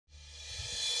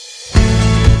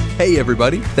Hey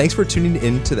everybody, thanks for tuning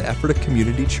in to the Ephrata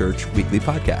Community Church Weekly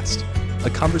Podcast, a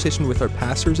conversation with our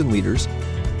pastors and leaders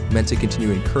meant to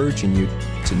continue encouraging you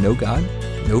to know God,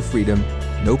 know freedom,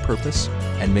 know purpose,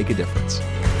 and make a difference.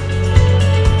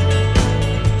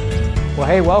 Well,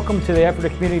 hey, welcome to the Ephrata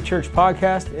Community Church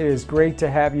Podcast. It is great to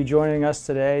have you joining us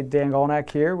today. Dan Gulnac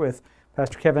here with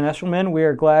Pastor Kevin Eshleman. We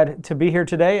are glad to be here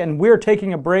today, and we're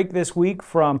taking a break this week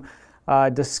from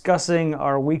discussing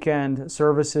our weekend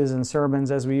services and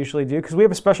sermons as we usually do, because we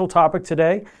have a special topic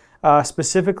today.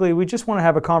 Specifically, we just want to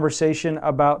have a conversation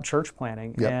about church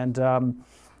planting. Yep. And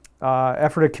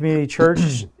Ephrata Community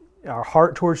Church, our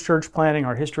heart towards church planting,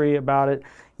 our history about it.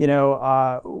 You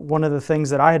know, one of the things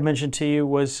that I had mentioned to you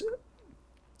was,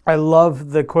 I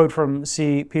love the quote from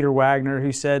C. Peter Wagner,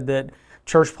 who said that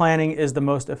church planting is the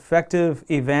most effective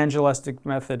evangelistic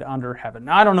method under heaven.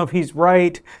 Now, I don't know if he's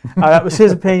right. That was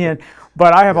his opinion.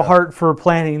 But I have a heart for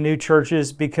planting new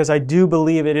churches because I do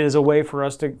believe it is a way for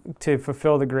us to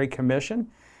fulfill the Great Commission.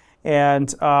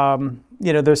 And,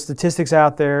 you know, there's statistics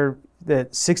out there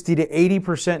that 60 to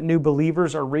 80% new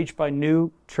believers are reached by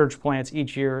new church plants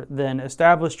each year than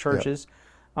established churches.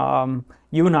 Yep.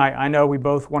 You and I know we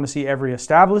both want to see every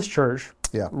established church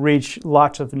reach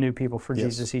lots of new people for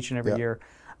Jesus each and every year.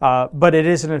 But it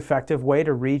is an effective way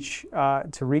to reach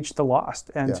the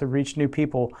lost and to reach new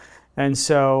people. And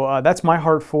so that's my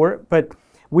heart for it. But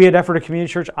we at Ephrata Community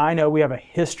Church, I know we have a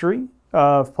history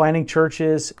of planting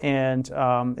churches, and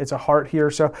it's a heart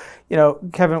here. So, you know,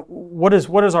 Kevin, what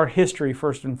is our history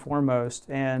first and foremost?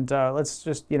 And let's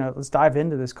dive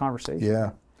into this conversation.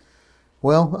 Yeah.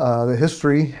 Well, the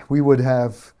history, we would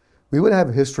have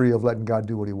a history of letting God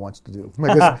do what He wants to do.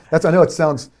 I know it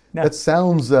sounds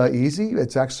easy.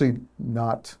 It's actually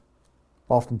not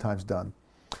oftentimes done.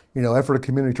 You know, Ephrata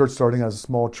Community Church starting as a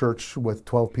small church with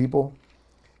 12 people,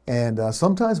 and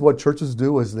sometimes what churches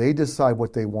do is they decide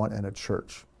what they want in a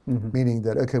church, meaning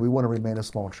that, okay, we want to remain a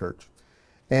small church.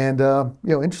 And, you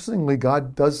know, interestingly,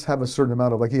 God does have a certain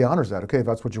amount of, He honors that. Okay, if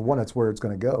that's what you want, that's where it's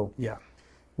going to go. Yeah.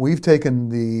 We've taken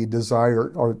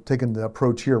the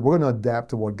approach here. We're going to adapt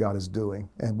to what God is doing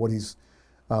and what He's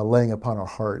laying upon our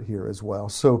heart here as well.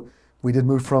 So we did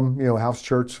move from, you know, a house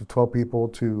church of 12 people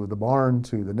to the barn,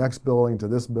 to the next building, to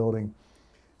this building,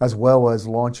 as well as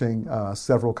launching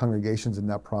several congregations in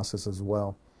that process as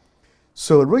well.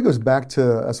 So it really goes back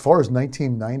to as far as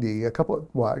 1990, a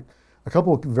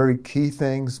couple of very key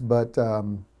things, but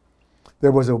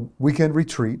there was a weekend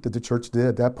retreat that the church did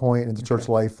at that point in the church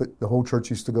life. The whole church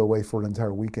used to go away for an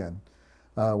entire weekend.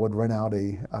 Would rent out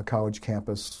a college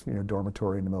campus, you know,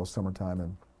 dormitory in the middle of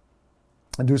summertime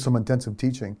and do some intensive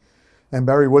teaching. And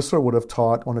Barry Whistler would have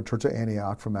taught on the church of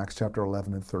Antioch from Acts chapter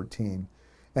 11 and 13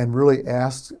 and really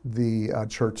asked the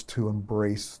church to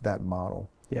embrace that model.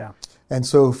 Yeah. And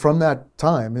so from that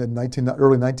time, in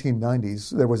early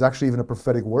 1990s, there was actually even a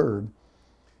prophetic word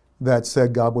that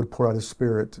said God would pour out His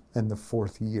Spirit in the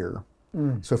fourth year.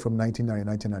 So from 1990 to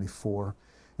 1994.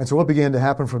 And so what began to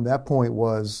happen from that point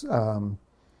was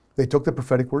they took the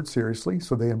prophetic word seriously,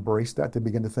 so they embraced that. They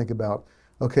began to think about,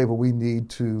 okay, well, we need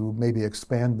to maybe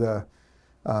expand the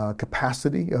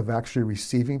capacity of actually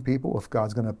receiving people if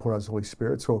God's going to pour out His Holy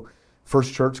Spirit. So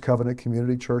First Church, Covenant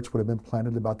Community Church would have been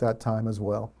planted about that time as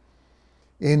well.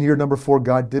 In year number 4,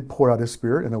 God did pour out His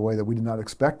Spirit in a way that we did not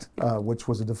expect, which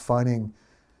was a defining,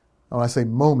 when I say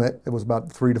moment, it was about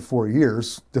 3 to 4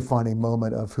 years, defining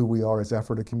moment of who we are as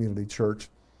Ephrata Community Church.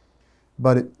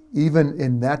 But even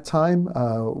in that time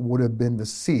would have been the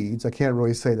seeds. I can't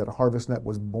really say that HarvestNet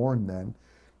was born then.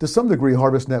 To some degree,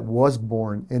 HarvestNet was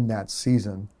born in that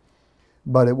season,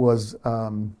 but it was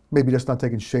maybe just not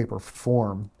taking shape or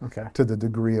form to the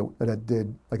degree that it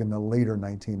did like in the later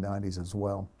 1990s as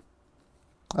well.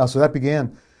 So that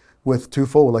began with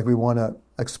twofold, like we want to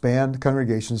expand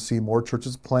congregations, see more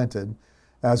churches planted,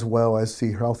 as well as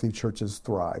see healthy churches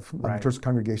thrive. Right. Church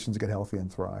congregations get healthy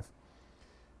and thrive.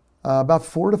 About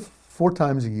four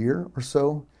times a year or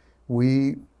so,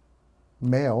 we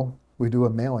do a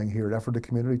mailing here at Ephrata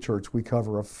Community Church. We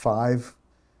cover a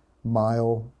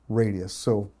 5-mile radius,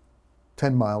 so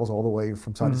 10 miles all the way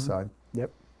from side to side.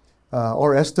 Yep.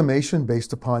 Our estimation,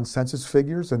 based upon census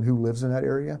figures and who lives in that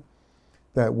area,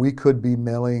 that we could be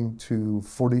mailing to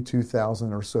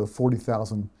 42,000 or so,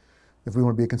 40,000. If we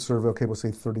want to be conservative, okay, we'll say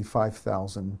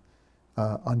 35,000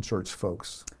 unchurched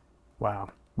folks. Wow.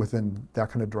 Within that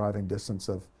kind of driving distance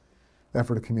of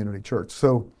Ephrata Community Church.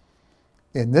 So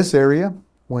in this area,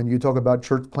 when you talk about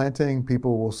church planting,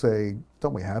 people will say,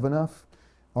 don't we have enough?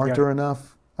 Aren't there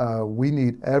enough? We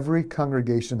need every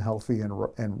congregation healthy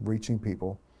and reaching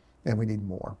people, and we need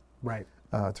more. Right.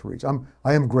 To reach.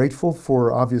 I am grateful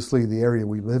for obviously the area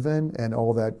we live in and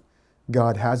all that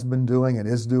God has been doing and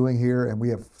is doing here, and we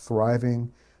have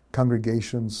thriving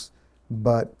congregations,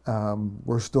 but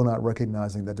we're still not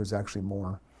recognizing that there's actually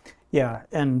more. Yeah,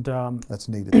 and that's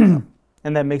needed.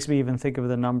 And that makes me even think of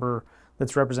the number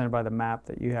that's represented by the map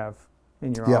that you have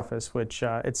in your office, which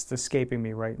it's escaping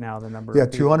me right now, the number. Yeah,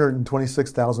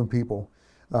 226,000 people.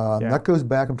 That goes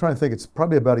back, I'm trying to think, it's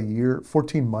probably about a year,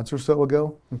 14 months or so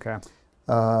ago. Okay.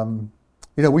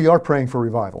 We are praying for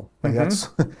revival. Like that's,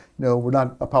 we're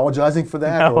not apologizing for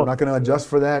that, or we're not going to adjust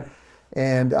for that.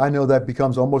 And I know that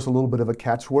becomes almost a little bit of a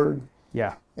catchword.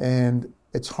 Yeah. And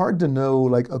it's hard to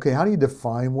know, okay, how do you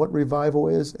define what revival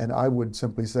is? And I would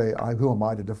simply say, who am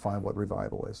I to define what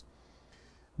revival is?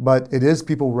 But it is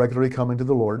people regularly coming to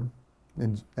the Lord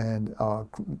and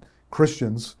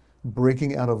Christians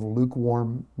breaking out of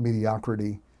lukewarm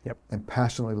mediocrity and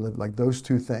passionately live, like those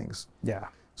two things. Yeah.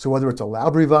 So whether it's a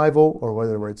loud revival or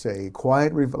whether it's a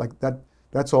quiet revival, like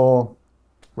that's all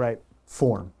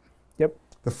form. Yep.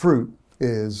 The fruit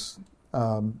is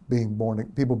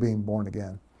people being born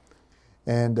again.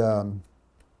 And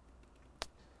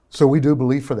so we do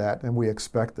believe for that, and we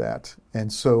expect that.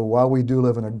 And so while we do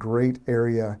live in a great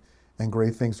area and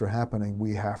great things are happening,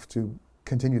 we have to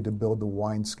continue to build the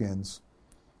wineskins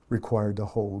required to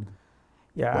hold.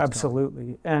 Yeah,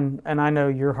 absolutely. And I know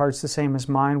your heart's the same as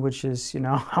mine, which is,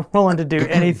 I'm willing to do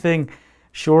anything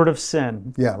short of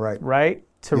sin. Yeah, right. Right?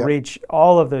 To reach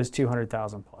all of those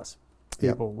 200,000 plus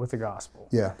people with the gospel.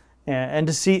 Yeah. And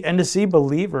to see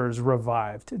believers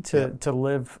revived to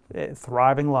live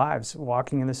thriving lives,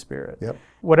 walking in the Spirit,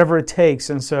 whatever it takes.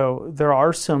 And so there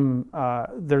are some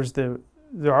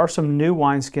there are some new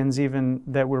wineskins even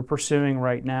that we're pursuing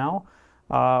right now.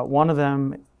 One of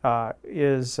them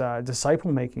is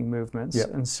disciple making movements,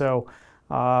 and so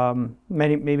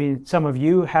maybe some of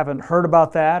you haven't heard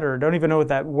about that or don't even know what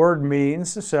that word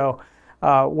means. So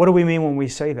what do we mean when we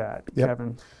say that,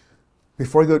 Kevin?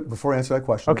 Before I answer that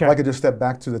question, if I could just step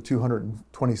back to the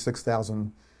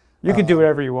 226,000. You can do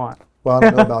whatever you want. Well, I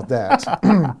don't know about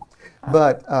that.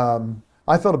 But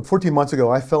I felt 14 months ago,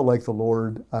 I felt like the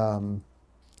Lord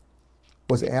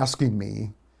was asking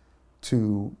me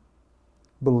to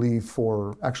believe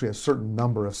for actually a certain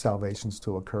number of salvations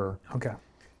to occur. Okay.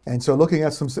 And so looking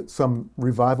at some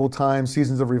revival times,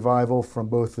 seasons of revival from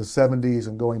both the 70s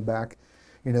and going back,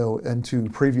 into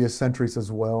previous centuries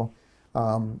as well.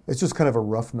 It's just kind of a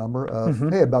rough number of,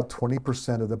 hey, about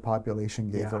 20% of the population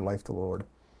gave their life to the Lord.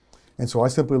 And so I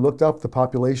simply looked up the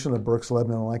population of Berks,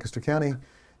 Lebanon, and Lancaster County,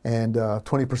 and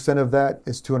 20% of that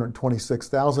is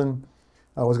 226,000.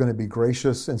 I was going to be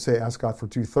gracious and ask God for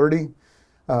 230.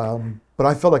 But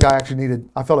I felt like I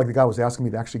felt like the God was asking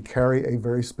me to actually carry a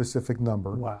very specific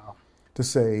number. Wow. To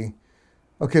say,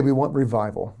 okay, we want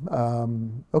revival.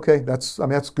 Okay, that's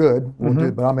good. We'll do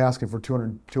it, but I'm asking for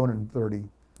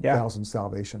 230,000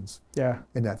 salvations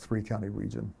in that 3-county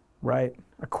region. Right.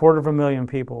 250,000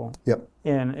 people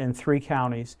in 3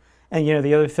 counties. And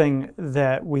the other thing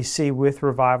that we see with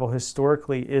revival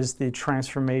historically is the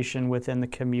transformation within the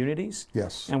communities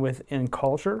and within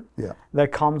culture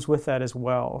that comes with that as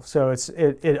well. So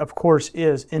it of course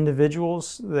is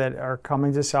individuals that are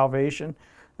coming to salvation,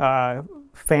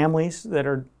 families that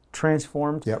are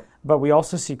transformed, but we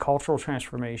also see cultural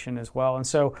transformation as well. And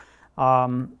so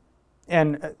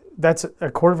and that's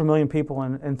 250,000 people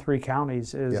in 3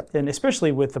 counties, and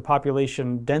especially with the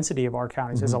population density of our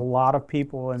counties, is a lot of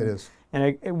people, and it is.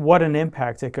 And what an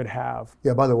impact it could have.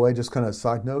 Yeah. By the way, just kind of a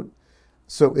side note.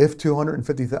 So if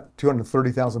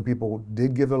 230,000 people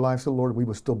did give their lives to the Lord, we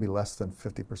would still be less than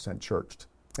 50% churched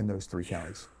in those 3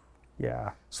 counties.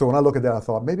 Yeah. So when I look at that, I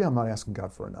thought maybe I'm not asking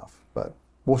God for enough, but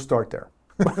we'll start there.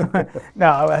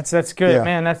 No, that's good,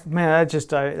 man.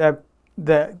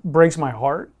 That breaks my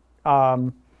heart.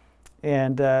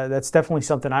 And that's definitely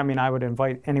something. I would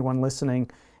invite anyone listening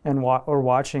and or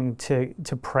watching to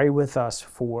pray with us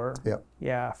for.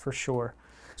 Yeah, for sure.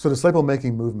 So disciple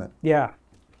making movement. Yeah.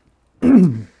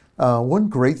 One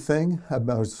great thing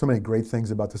there's so many great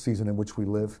things about the season in which we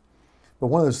live, but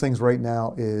one of those things right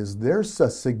now is there's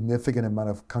a significant amount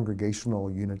of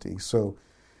congregational unity. So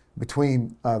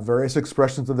between various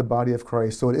expressions of the body of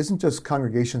Christ. So it isn't just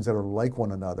congregations that are like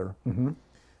one another.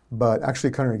 But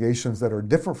actually congregations that are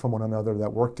different from one another, that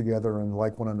work together and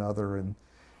like one another,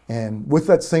 and with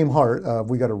that same heart,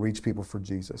 we got to reach people for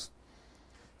Jesus.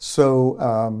 So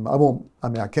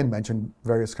I can mention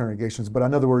various congregations, but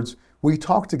in other words, we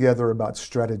talk together about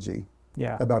strategy,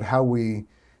 about how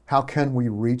can we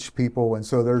reach people, and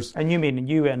so there's. And you mean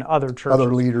you and other churches?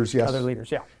 Other leaders, yes. Other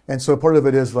leaders, yeah. And so part of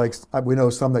it is we know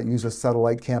some that use a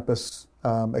satellite campus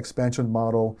expansion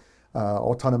model,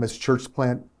 autonomous church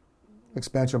plant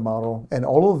expansion model, and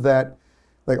all of that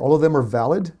like all of them are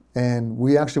valid, and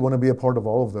we actually want to be a part of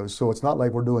all of those. So it's not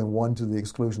like we're doing one to the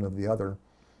exclusion of the other.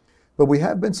 But we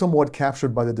have been somewhat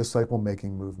captured by the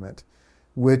disciple-making movement,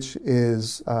 which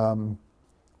is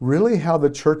really how the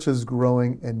church is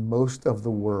growing in most of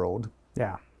the world.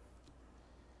 Yeah.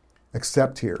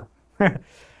 Except here.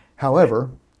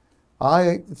 However,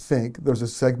 I think there's a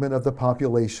segment of the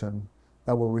population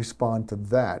that will respond to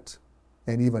that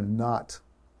and even not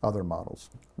other models.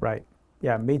 Right.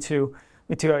 Yeah, me too.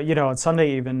 Me too. On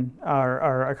Sunday even,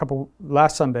 or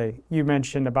last Sunday, you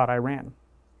mentioned about Iran.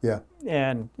 Yeah.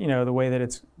 And, the way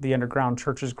that the underground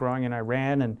church is growing in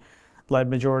Iran and led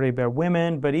majority by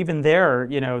women. But even there,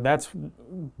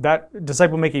 that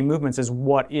disciple-making movements is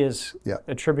what is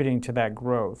attributing to that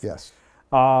growth. Yes.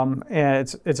 And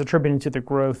it's attributing to the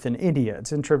growth in India.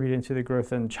 It's attributing to the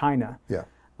growth in China. Yeah.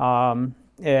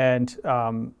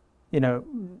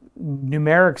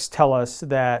 Numerics tell us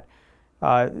that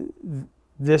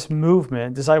this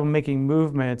movement, disciple-making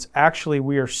movements, actually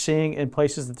we are seeing in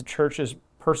places that the church is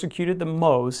persecuted the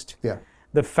most,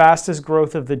 the fastest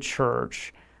growth of the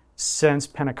church since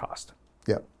Pentecost.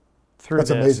 Yeah. That's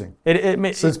amazing.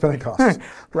 Since Pentecost.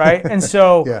 Right? And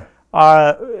so,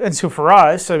 for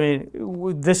us,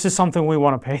 this is something we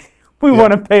want to pay. We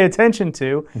want to pay attention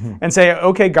to and say,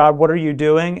 okay, God, what are you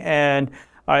doing? And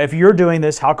if you're doing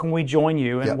this, how can we join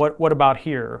you? And what about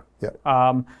here?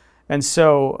 Yeah. And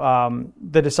so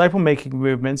the disciple-making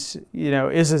movements,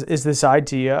 is this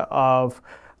idea of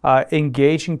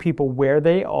engaging people where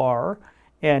they are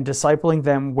and discipling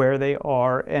them where they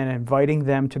are and inviting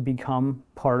them to become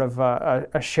part of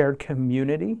a shared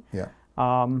community. Yeah.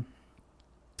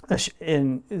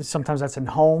 Sometimes that's in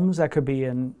homes, that could be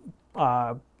in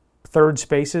third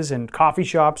spaces and coffee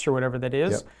shops or whatever that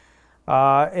is.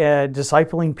 And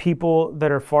discipling people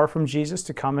that are far from Jesus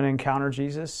to come and encounter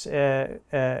Jesus, surrender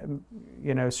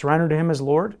to Him as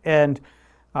Lord, and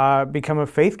become a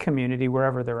faith community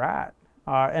wherever they're at.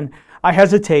 And I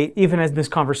hesitate, even in this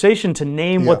conversation, to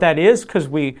name what that is, because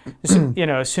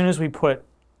as soon as we put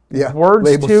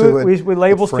words to it, we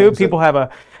labels to it, people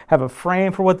have a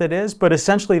frame for what that is, but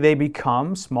essentially they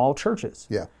become small churches.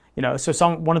 Yeah.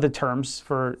 So one of the terms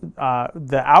for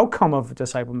the outcome of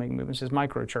disciple-making movements is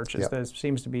micro-churches. That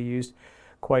seems to be used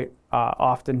quite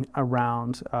often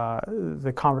around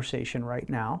the conversation right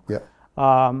now. Yeah.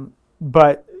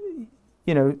 But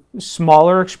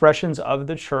smaller expressions of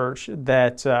the church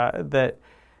that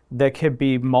could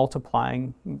be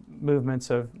multiplying movements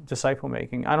of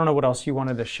disciple-making. I don't know what else you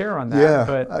wanted to share on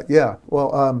that.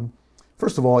 Well,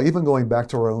 first of all, even going back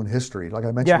to our own history, like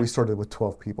I mentioned, we started with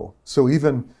 12 people. So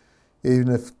even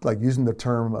if, like, using the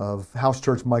term of house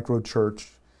church, micro church,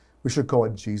 we should call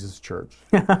it Jesus Church.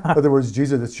 In other words,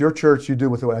 Jesus, it's your church, you do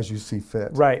with it as you see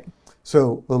fit. Right.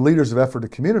 So the leaders of Effort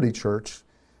at Community Church,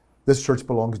 this church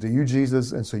belongs to you,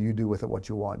 Jesus, and so you do with it what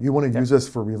you want. You want to use us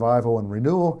for revival and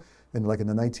renewal, and like in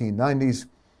the 1990s,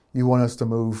 you want us to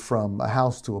move from a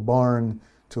house to a barn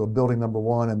to a building number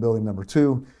 1 and building number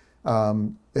 2.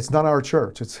 It's not our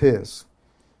church, it's His.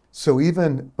 So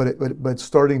but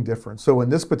starting different. So in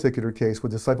this particular case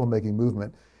with disciple-making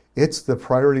movement, it's the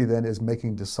priority then is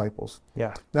making disciples.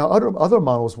 Yeah. Now other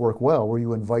models work well, where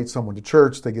you invite someone to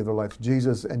church, they give their life to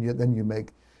Jesus, and then you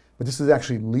make. But this is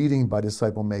actually leading by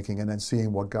disciple-making and then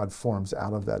seeing what God forms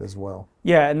out of that as well.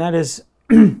 Yeah, and that is,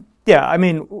 I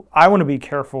want to be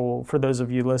careful for those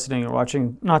of you listening or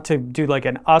watching, not to do like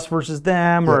an us versus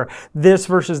them or this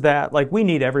versus that. Like, we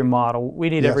need every model. We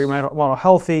need every model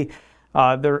healthy.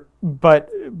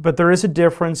 But there is a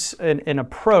difference in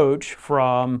approach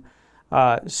from,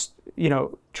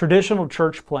 traditional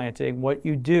church planting. What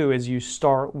you do is you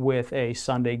start with a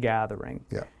Sunday gathering.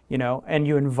 Yeah. And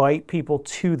you invite people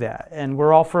to that. And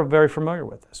we're all very familiar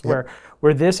with this, where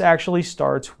this actually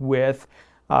starts with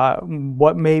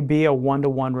what may be a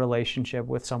one-to-one relationship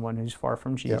with someone who's far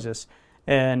from Jesus,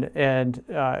 and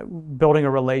building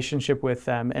a relationship with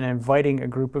them and inviting a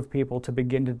group of people to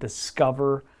begin to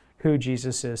discover who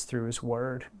Jesus is through His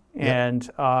Word. And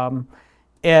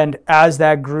as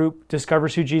that group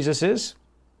discovers who Jesus is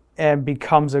and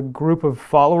becomes a group of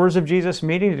followers of Jesus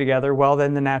meeting together, well,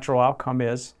 then the natural outcome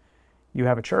is you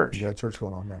have a church. You got a church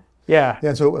going on there. Yeah.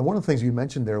 And so one of the things you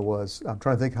mentioned there was, I'm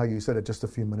trying to think how you said it just a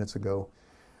few minutes ago,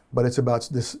 but it's about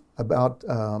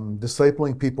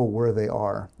discipling people where they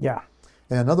are. Yeah.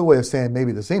 And another way of saying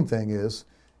maybe the same thing is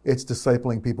it's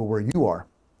discipling people where you are.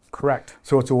 Correct.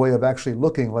 So it's a way of actually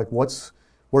looking like where's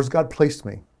God placed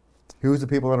me? Who's the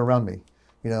people that are around me?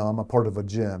 I'm a part of a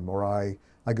gym, or I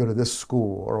go to this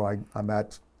school, or I'm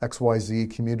at XYZ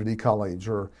community college,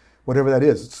 or whatever that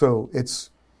is. So it's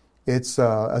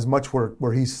as much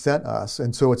where He sent us.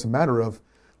 And so it's a matter of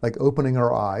like opening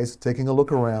our eyes, taking a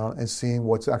look around, and seeing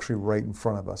what's actually right in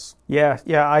front of us. Yeah.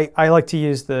 I like to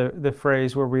use the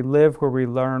phrase where we live, where we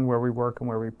learn, where we work, and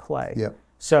where we play. Yep.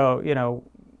 So,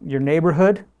 your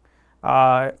neighborhood,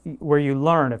 where you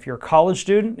learn. If you're a college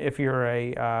student, if you're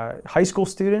a high school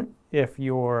student, if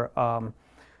you're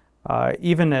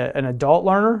even an adult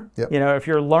learner, Yep. if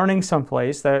you're learning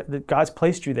someplace that God's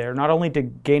placed you there, not only to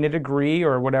gain a degree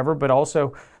or whatever, but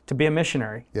also to be a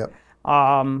missionary. Yep.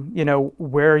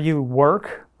 Where you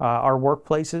work, our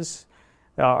workplaces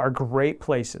are great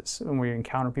places, and we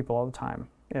encounter people all the time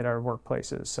at our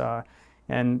workplaces.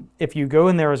 And if you go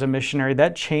in there as a missionary,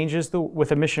 that changes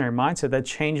with a missionary mindset, that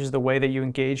changes the way that you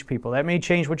engage people. That may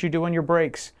change what you do on your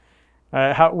breaks,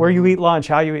 where you eat lunch,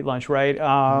 how you eat lunch, right?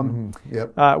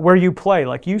 Yep. Where you play,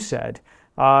 like you said,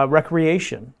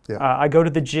 recreation. Yeah. I go to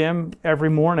the gym every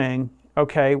morning.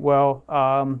 Okay, well,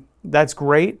 that's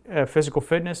great. Physical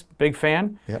fitness, big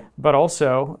fan. Yep. But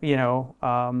also,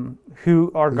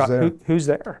 who's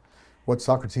there? What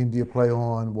soccer team do you play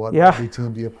on? What Yeah. rugby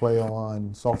team do you play on?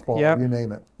 Softball, Yep. you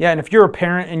name it. Yeah, and if you're a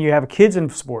parent and you have kids in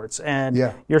sports and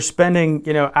Yeah. you're spending,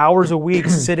 hours a week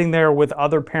sitting there with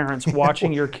other parents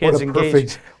watching your kids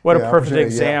engage, what a perfect opportunity,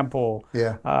 example,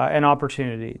 Yeah. an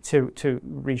opportunity to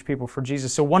reach people for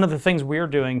Jesus. So one of the things we're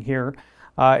doing here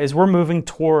is we're moving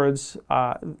towards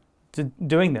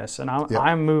doing this, and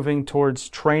I'm moving towards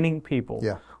training people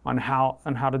Yeah. on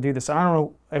how to do this. And I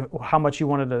don't know how much you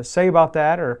wanted to say about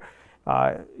that, or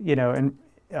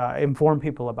inform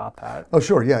people about that. Oh,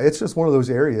 sure. Yeah, it's just one of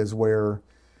those areas where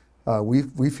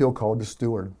we feel called to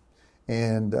steward.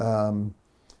 And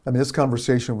this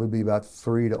conversation would be about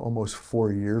 3 to almost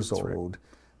 4 years old. Right.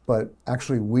 But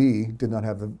actually, we did not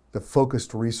have the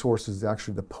focused resources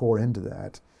actually to pour into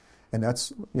that. And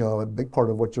that's a big part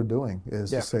of what you're doing is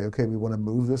to say, okay, we want to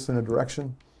move this in a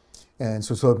direction. And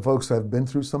so folks have been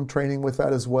through some training with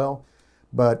that as well.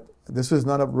 But this is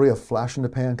not really a flash in the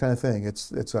pan kind of thing.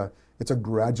 It's a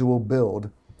gradual build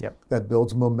that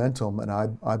builds momentum, and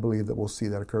I believe that we'll see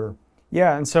that occur.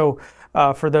 Yeah, and so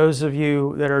for those of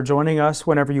you that are joining us,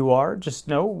 whenever you are, just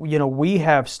know, we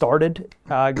have started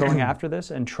going after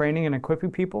this and training and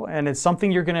equipping people, and it's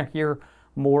something you're going to hear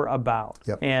more about.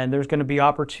 Yep. And there's going to be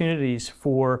opportunities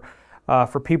for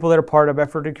people that are part of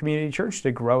Ephrata Community Church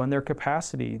to grow in their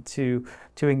capacity to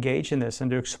engage in this and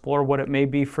to explore what it may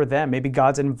be for them. Maybe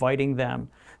God's inviting them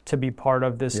to be part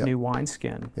of this new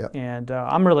wineskin. Yep. And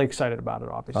I'm really excited about it,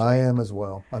 obviously. I am as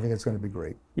well. I think it's going to be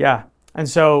great. Yeah. And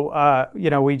so, we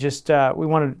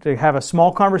wanted to have a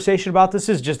small conversation about this.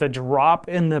 This is just a drop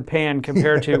in the pan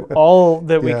compared to all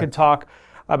that we could talk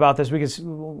about this. We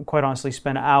could quite honestly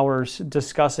spend hours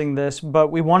discussing this,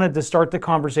 but we wanted to start the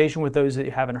conversation with those that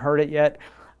haven't heard it yet,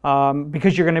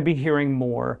 because you're going to be hearing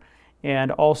more.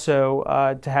 And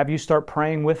also to have you start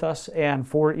praying with us, and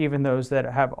for even those that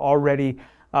have already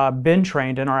been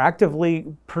trained and are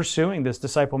actively pursuing this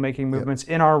disciple-making movements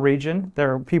in our region.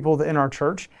 There are people in our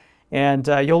church, and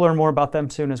you'll learn more about them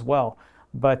soon as well.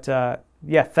 But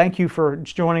thank you for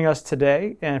joining us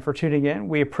today and for tuning in.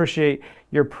 We appreciate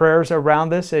your prayers around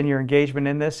this and your engagement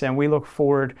in this, and we look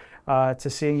forward to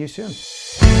seeing you soon.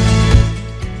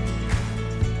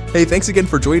 Hey, thanks again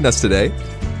for joining us today.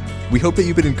 We hope that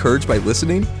you've been encouraged by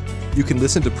listening. You can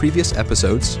listen to previous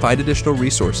episodes, find additional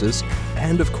resources,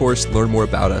 and of course, learn more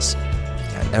about us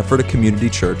at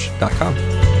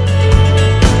EphrataCommunityChurch.com.